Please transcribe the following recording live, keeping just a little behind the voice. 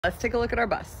Let's take a look at our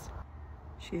bus.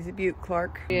 She's a beaut,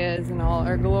 Clark. She is in all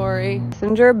her glory.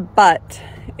 Passenger, but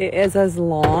it is as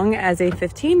long as a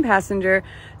 15 passenger,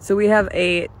 so we have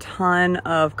a ton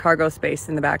of cargo space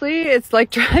in the back. It's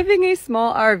like driving a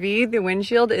small RV. The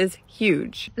windshield is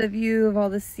huge. The view of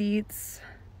all the seats.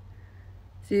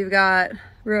 So you've got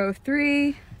row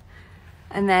 3,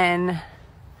 and then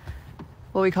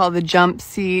what we call the jump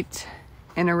seat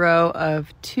in a row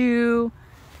of 2.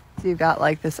 So you've got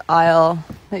like this aisle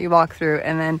that you walk through,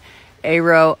 and then a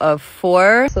row of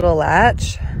 4. This little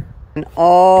latch and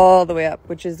all the way up,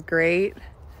 which is great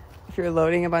if you're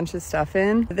loading a bunch of stuff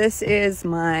in. This is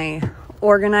my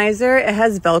organizer. It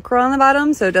has Velcro on the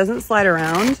bottom, so it doesn't slide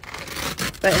around.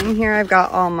 But in here, I've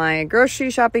got all my grocery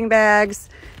shopping bags.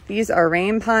 These are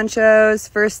rain ponchos,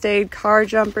 first aid, car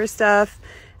jumper stuff,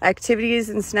 activities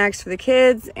and snacks for the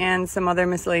kids, and some other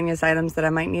miscellaneous items that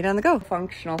I might need on the go.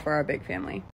 Functional for our big family.